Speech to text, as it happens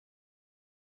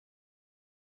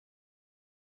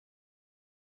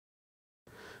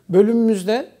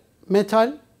Bölümümüzde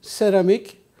metal,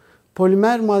 seramik,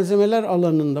 polimer malzemeler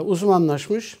alanında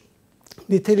uzmanlaşmış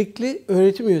nitelikli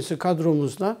öğretim üyesi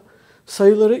kadromuzla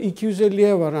sayıları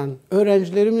 250'ye varan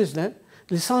öğrencilerimizle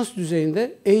lisans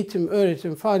düzeyinde eğitim,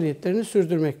 öğretim faaliyetlerini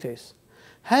sürdürmekteyiz.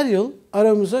 Her yıl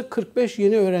aramıza 45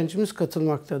 yeni öğrencimiz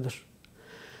katılmaktadır.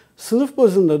 Sınıf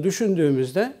bazında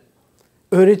düşündüğümüzde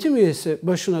öğretim üyesi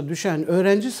başına düşen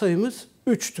öğrenci sayımız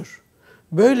 3'tür.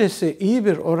 Böylesi iyi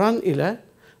bir oran ile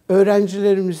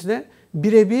öğrencilerimizle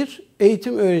birebir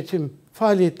eğitim öğretim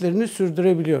faaliyetlerini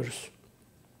sürdürebiliyoruz.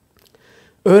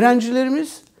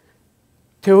 Öğrencilerimiz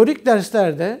teorik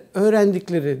derslerde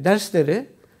öğrendikleri dersleri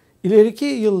ileriki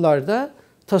yıllarda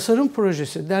tasarım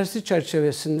projesi dersi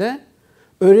çerçevesinde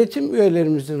öğretim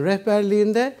üyelerimizin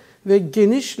rehberliğinde ve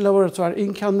geniş laboratuvar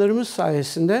imkanlarımız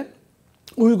sayesinde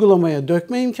uygulamaya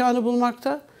dökme imkanı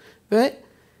bulmakta ve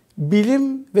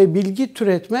bilim ve bilgi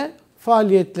türetme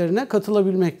faaliyetlerine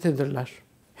katılabilmektedirler.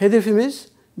 Hedefimiz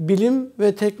bilim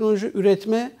ve teknoloji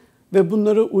üretme ve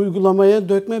bunları uygulamaya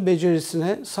dökme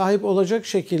becerisine sahip olacak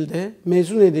şekilde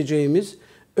mezun edeceğimiz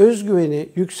özgüveni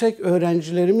yüksek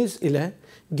öğrencilerimiz ile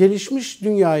gelişmiş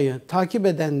dünyayı takip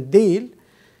eden değil,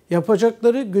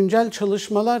 yapacakları güncel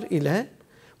çalışmalar ile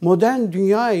modern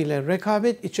dünya ile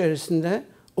rekabet içerisinde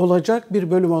olacak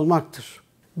bir bölüm olmaktır.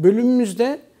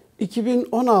 Bölümümüzde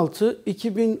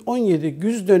 2016-2017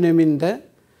 güz döneminde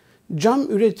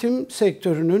cam üretim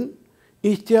sektörünün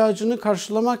ihtiyacını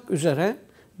karşılamak üzere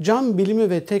cam bilimi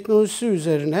ve teknolojisi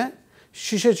üzerine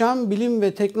Şişe Cam Bilim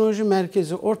ve Teknoloji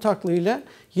Merkezi ortaklığıyla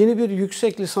yeni bir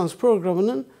yüksek lisans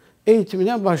programının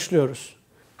eğitimine başlıyoruz.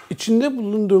 İçinde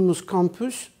bulunduğumuz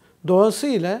kampüs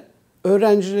doğasıyla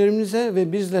öğrencilerimize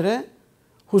ve bizlere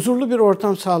huzurlu bir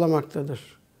ortam sağlamaktadır.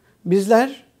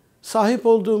 Bizler sahip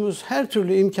olduğumuz her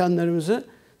türlü imkanlarımızı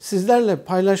sizlerle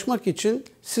paylaşmak için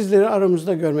sizleri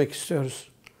aramızda görmek istiyoruz.